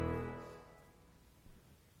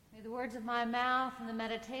words of my mouth and the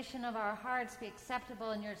meditation of our hearts be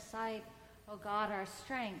acceptable in your sight, O God, our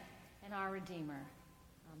strength and our Redeemer.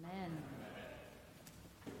 Amen.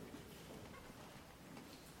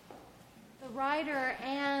 The writer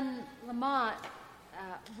Anne Lamott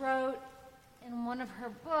wrote in one of her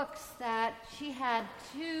books that she had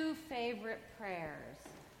two favorite prayers.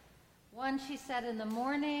 One she said in the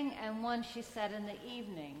morning and one she said in the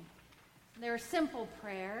evening. They were simple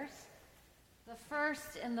prayers. The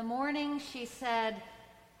first in the morning she said,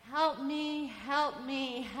 "Help me, help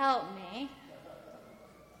me, help me,"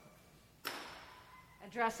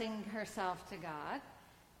 addressing herself to God.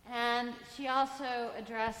 And she also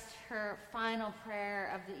addressed her final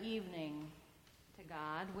prayer of the evening to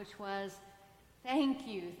God, which was, "Thank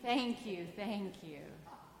you, thank you, thank you."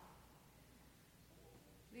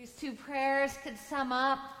 These two prayers could sum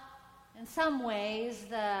up, in some ways,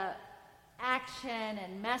 the action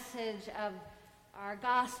and message of our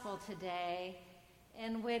gospel today,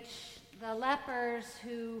 in which the lepers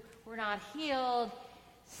who were not healed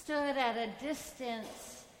stood at a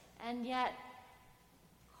distance and yet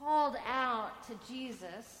called out to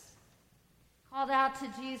Jesus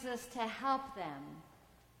to help them,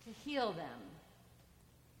 to heal them.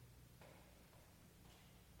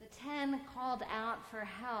 The 10 called out for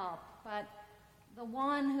help, but the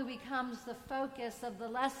one who becomes the focus of the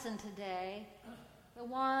lesson today, the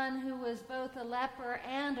one who was both a leper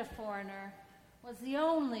and a foreigner, was the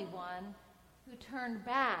only one who turned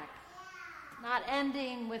back, not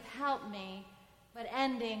ending with "help me," but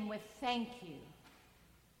ending with "thank you,"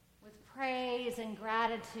 with praise and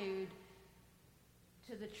gratitude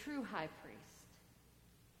to the true high priest,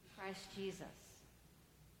 Christ Jesus.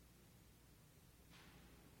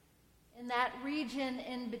 In that region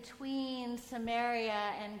in between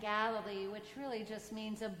Samaria and Galilee, which really just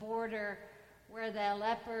means a border where the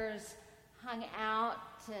lepers hung out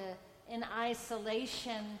in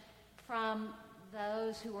isolation from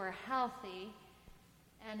those who were healthy.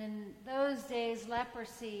 And in those days,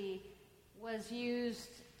 leprosy was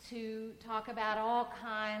used to talk about all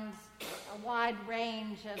kinds, a wide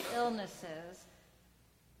range of illnesses.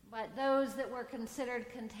 But those that were considered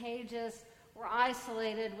contagious were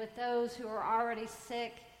isolated with those who were already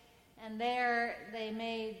sick, and there they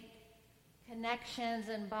made connections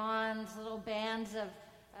and bonds, little bands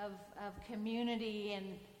of community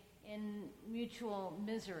and in mutual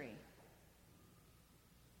misery.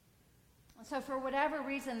 So for whatever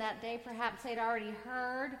reason that day, perhaps they'd already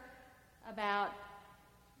heard about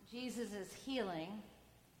Jesus' healing.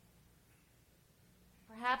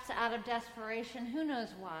 Perhaps out of desperation, who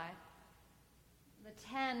knows why. The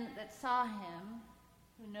 10 that saw him,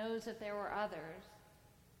 who knows if there were others,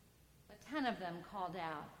 but 10 of them called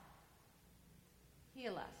out,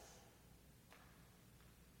 "Heal us."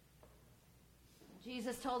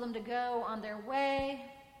 Jesus told them to go on their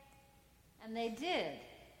way, and they did.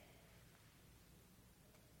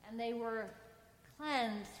 And they were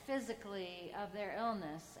cleansed physically of their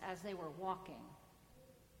illness as they were walking.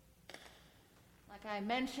 Like I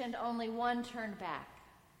mentioned, only one turned back.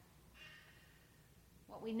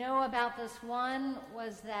 What we know about this one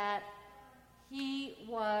was that he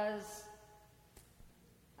was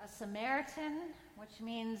a Samaritan, which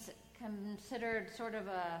means considered sort of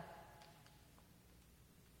a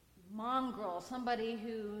mongrel, somebody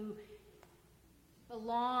who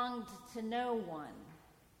belonged to no one.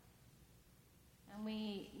 And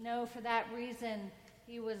we know for that reason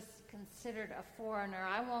he was considered a foreigner.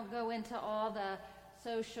 I won't go into all the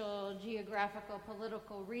social, geographical,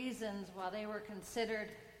 political reasons why they were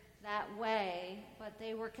considered that way, but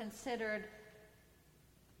they were considered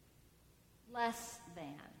less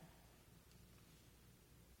than.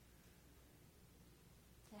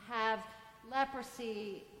 To have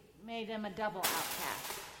leprosy made him a double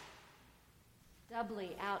outcast,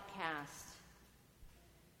 doubly outcast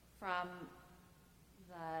from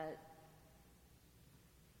the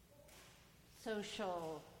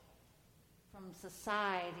social, from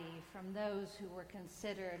society, from those who were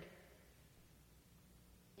considered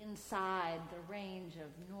inside the range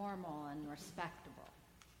of normal and respectable.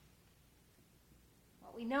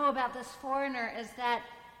 What we know about this foreigner is that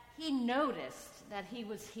he noticed that he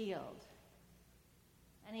was healed.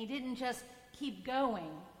 And he didn't just keep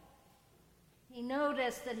going. He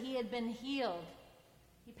noticed that he had been healed.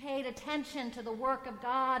 He paid attention to the work of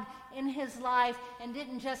God in his life and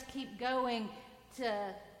didn't just keep going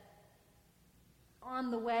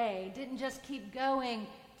on the way, didn't just keep going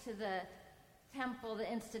to the temple, the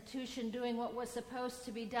institution, doing what was supposed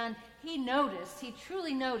to be done. He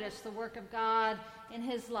truly noticed the work of God in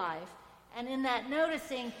his life. And in that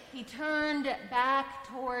noticing, he turned back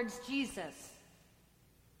towards Jesus.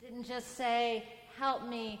 Didn't just say, help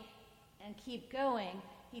me, and keep going.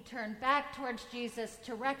 He turned back towards Jesus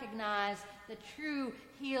to recognize the true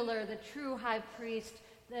healer, the true high priest,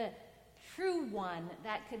 the true one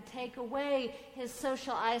that could take away his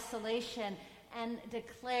social isolation and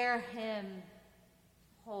declare him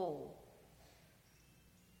whole.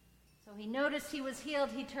 So he noticed he was healed.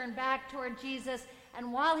 He turned back toward Jesus.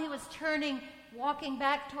 And while he was walking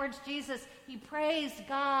back towards Jesus, he praised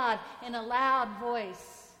God in a loud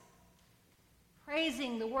voice,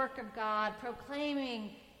 praising the work of God,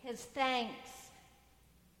 proclaiming his thanks,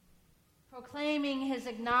 proclaiming his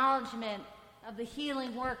acknowledgement of the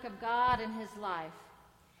healing work of God in his life.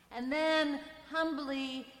 And then,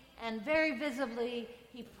 humbly and very visibly,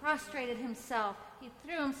 he prostrated himself. He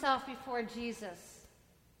threw himself before Jesus,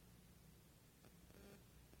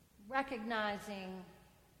 recognizing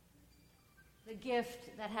the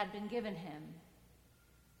gift that had been given him.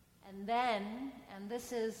 And then, and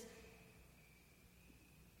this is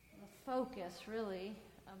the focus, really,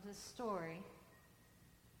 of this story,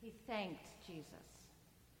 he thanked Jesus.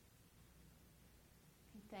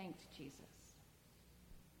 He thanked Jesus.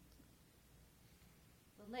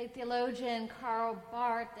 The late theologian Karl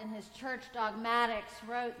Barth, in his Church Dogmatics,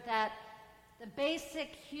 wrote that the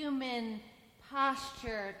basic human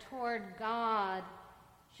posture toward God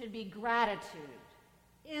should be gratitude,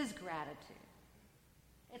 is gratitude.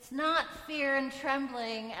 It's not fear and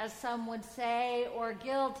trembling, as some would say, or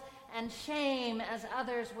guilt and shame, as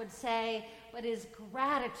others would say, but is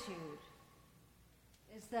gratitude,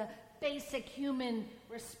 is the basic human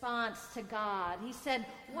response to God. He said,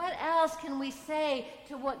 what else can we say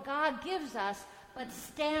to what God gives us but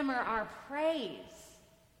stammer our praise?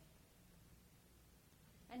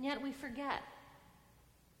 And yet we forget.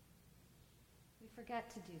 We forget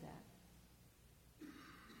to do that.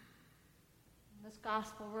 This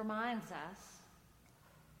gospel reminds us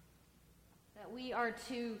that we are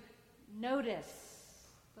to notice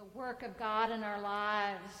the work of God in our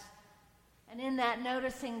lives, and in that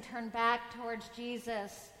noticing, turn back towards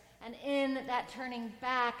Jesus, and in that turning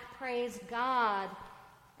back, praise God,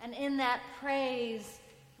 and in that praise,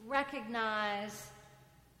 recognize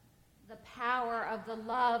the power of the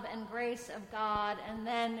love and grace of God, and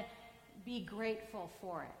then be grateful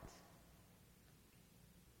for it.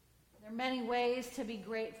 There are many ways to be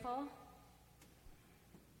grateful.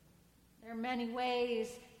 There are many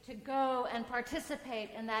ways to go and participate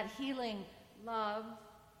in that healing love.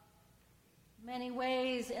 Many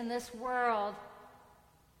ways in this world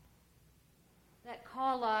that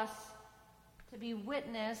call us to be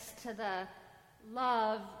witness to the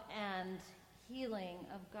love and healing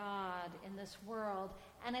of God in this world.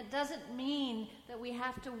 And it doesn't mean that we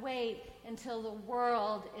have to wait until the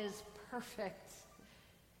world is perfect.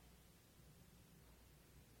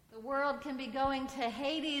 The world can be going to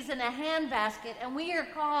Hades in a handbasket, and we are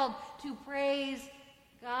called to praise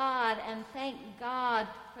God and thank God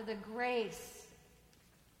for the grace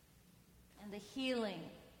and the healing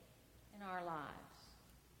in our lives.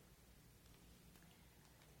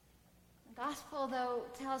 The gospel, though,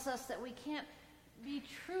 tells us that we can't be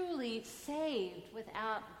truly saved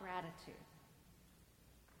without gratitude.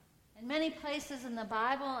 In many places in the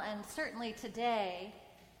Bible, and certainly today,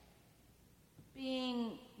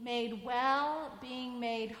 being made well, being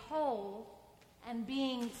made whole, and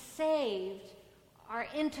being saved are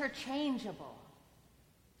interchangeable.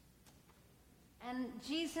 And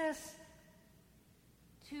Jesus,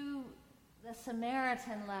 to the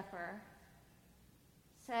Samaritan leper,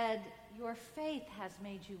 said, "Your faith has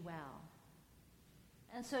made you well."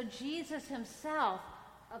 And so Jesus himself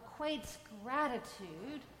equates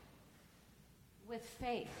gratitude with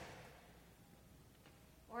faith,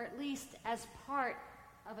 or at least as part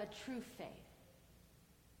of a true faith.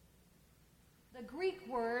 The Greek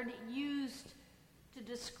word used to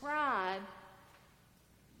describe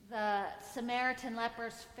the Samaritan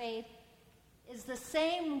leper's faith is the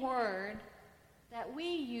same word that we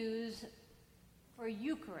use for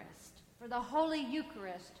Eucharist, for the Holy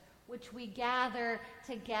Eucharist, which we gather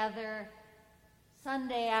together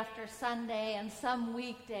Sunday after Sunday and some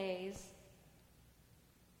weekdays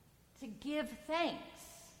to give thanks.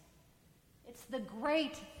 It's the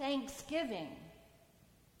great Thanksgiving.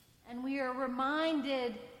 And we are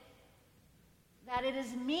reminded that it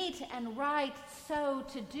is meet and right so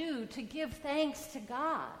to do, to give thanks to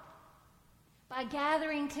God by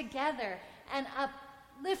gathering together and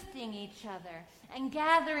uplifting each other and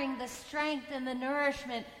gathering the strength and the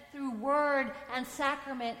nourishment through word and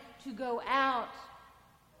sacrament to go out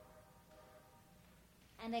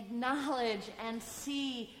and acknowledge and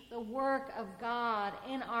see the work of God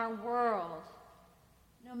in our world,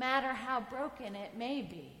 no matter how broken it may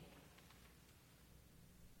be.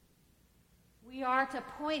 We are to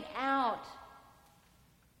point out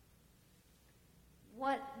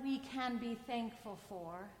what we can be thankful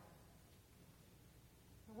for,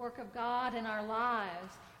 the work of God in our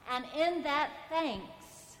lives, and in that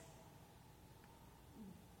thanks,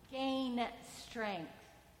 gain strength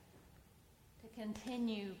to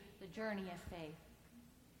continue the journey of faith.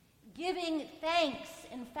 Giving thanks,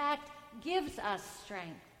 in fact, gives us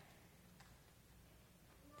strength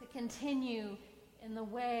to continue in the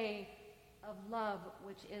way of love,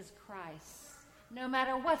 which is Christ, no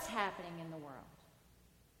matter what's happening in the world.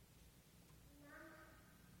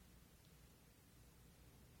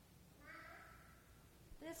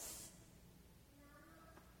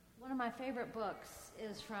 One of my favorite books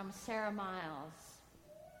is from Sarah Miles,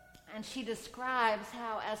 and she describes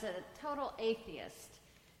how, as a total atheist,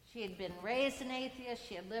 she had been raised an atheist,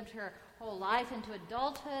 she had lived her whole life into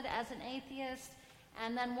adulthood as an atheist,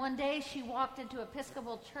 and then one day she walked into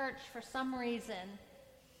Episcopal church for some reason,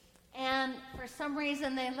 and for some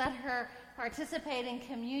reason they let her participate in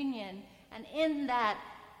communion, and in that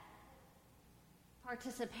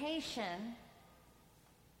participation,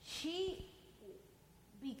 she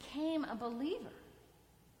became a believer.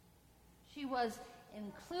 She was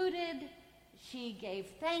included, she gave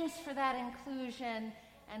thanks for that inclusion,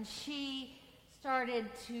 and she started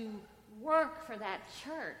to work for that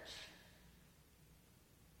church.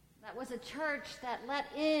 That was a church that let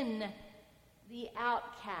in the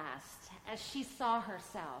outcast as she saw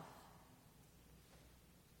herself,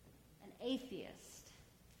 an atheist.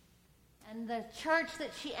 And the church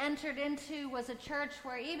that she entered into was a church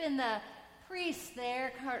where even the priests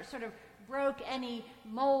there sort of broke any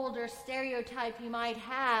mold or stereotype you might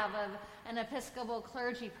have of an Episcopal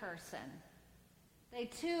clergy person. They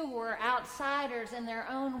too were outsiders in their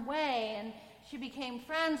own way, and she became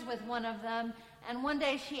friends with one of them, and one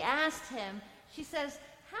day she asked him, she says,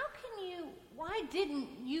 why didn't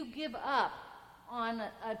you give up on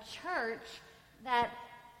a church that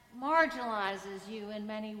marginalizes you in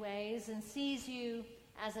many ways and sees you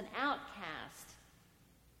as an outcast,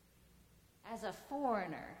 as a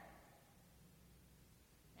foreigner?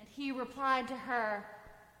 And he replied to her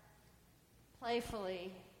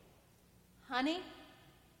playfully, "Honey,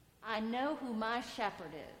 I know who my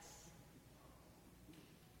shepherd is."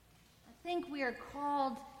 I think we are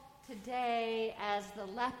called today as the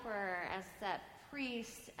leper, as that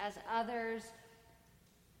priest, as others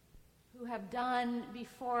who have done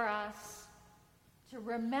before us, to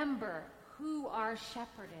remember who our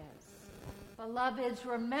shepherd is. Beloveds,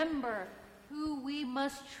 remember who we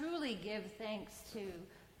must truly give thanks to,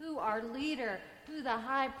 who our leader, who the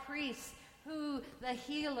high priest, who the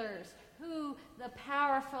healers, who the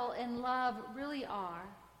powerful in love really are.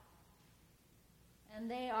 And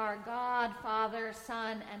they are God, Father,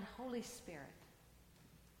 Son, and Holy Spirit.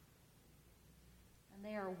 And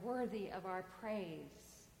they are worthy of our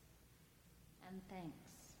praise and thanks.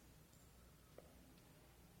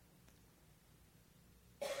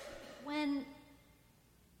 When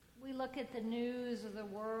we look at the news of the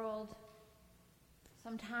world,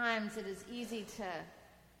 sometimes it is easy to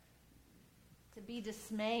be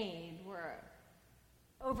dismayed. We're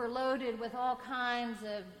overloaded with all kinds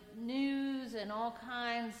of news and all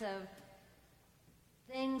kinds of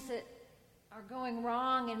things that are going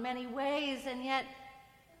wrong in many ways, and yet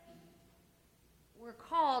we're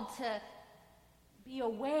called to be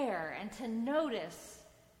aware and to notice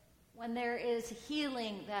when there is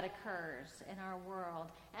healing that occurs in our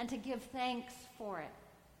world and to give thanks for it.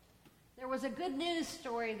 There was a good news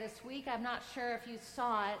story this week. I'm not sure if you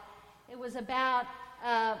saw it. It was about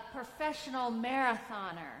a professional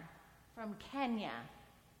marathoner from Kenya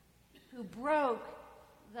who broke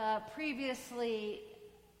the previously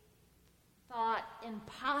thought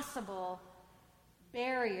impossible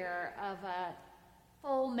barrier of a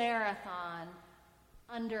full marathon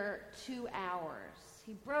under 2 hours.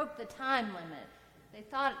 He broke the time limit. They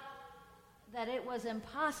thought that it was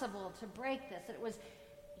impossible to break this, that it was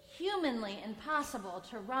humanly impossible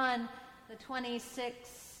to run the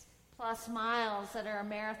 26 plus miles that are a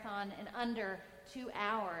marathon in under 2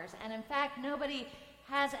 hours. And in fact, nobody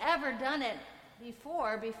has ever done it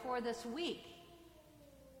before this week.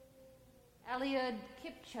 Eliud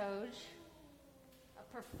Kipchoge, a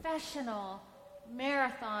professional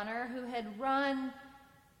marathoner who had run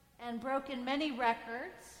and broken many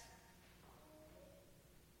records,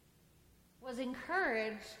 was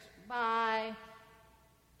encouraged by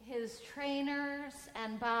his trainers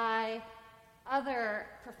and by other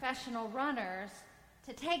professional runners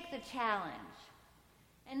to take the challenge.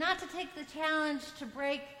 And not to take the challenge to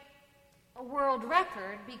break a world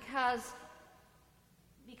record because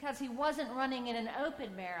he wasn't running in an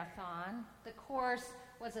open marathon. The course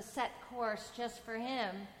was a set course just for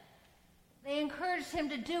him. They encouraged him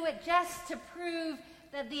to do it just to prove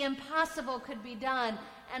that the impossible could be done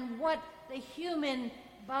and what the human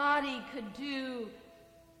body could do,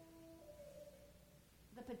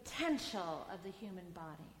 the potential of the human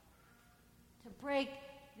body to break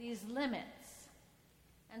these limits.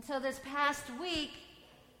 And so this past week,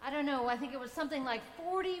 I think it was something like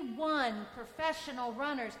 41 professional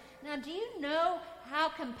runners. Now, do you know how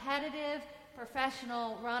competitive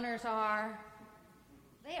professional runners are?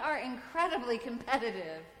 They are incredibly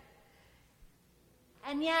competitive.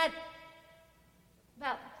 And yet,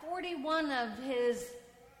 about 41 of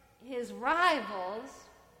his rivals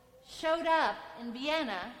showed up in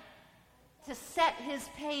Vienna to set his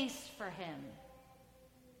pace for him.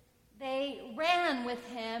 They ran with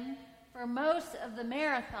him for most of the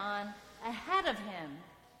marathon ahead of him.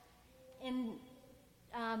 In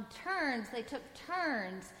turns, they took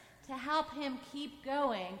turns to help him keep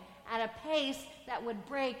going at a pace that would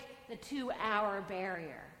break the 2-hour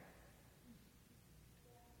barrier.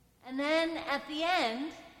 And then at the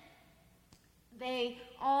end, they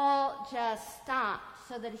all just stopped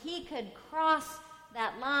so that he could cross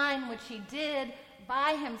that line, which he did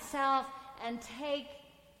by himself, and take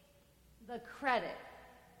the credit.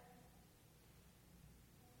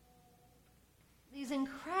 These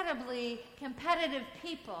incredibly competitive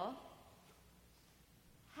people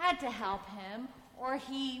had to help him, or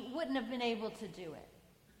he wouldn't have been able to do it.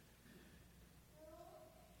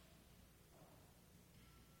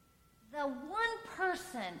 The one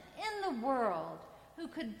person in the world who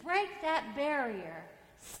could break that barrier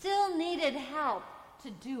still needed help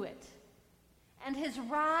to do it. And his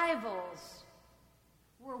rivals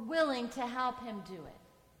were willing to help him do it.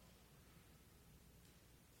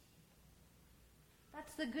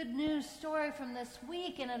 That's the good news story from this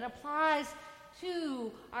week, and it applies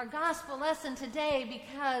to our gospel lesson today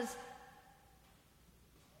because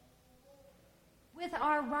with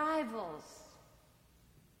our rivals,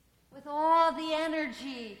 with all the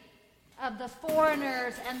energy of the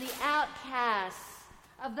foreigners and the outcasts,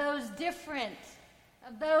 of those different,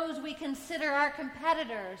 of those we consider our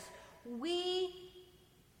competitors, we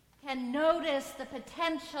can notice the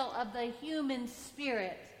potential of the human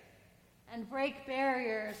spirit and break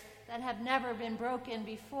barriers that have never been broken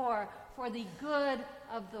before for the good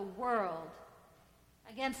of the world,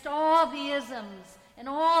 against all the isms and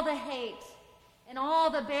all the hate and all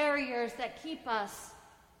the barriers that keep us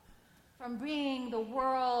from being the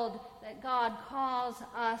world that God calls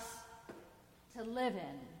us to live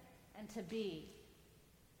in and to be.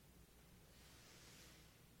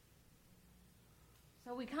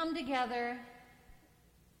 So we come together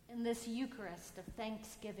in this Eucharist of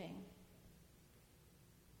thanksgiving,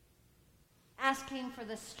 asking for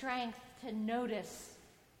the strength to notice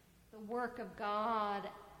the work of God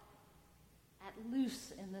at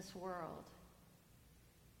loose in this world,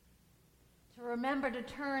 to remember to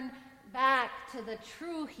turn back to the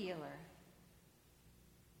true healer,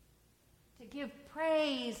 to give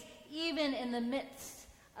praise even in the midst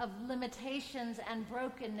of limitations and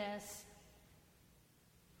brokenness,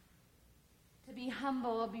 to be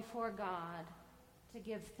humble before God, to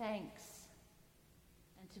give thanks,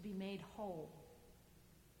 and to be made whole.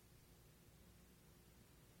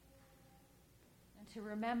 And to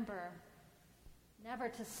remember never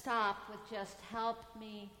to stop with just help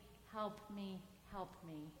me, help me, help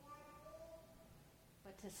me,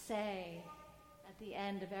 but to say at the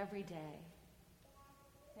end of every day,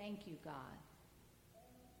 thank you, God.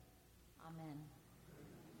 Amen.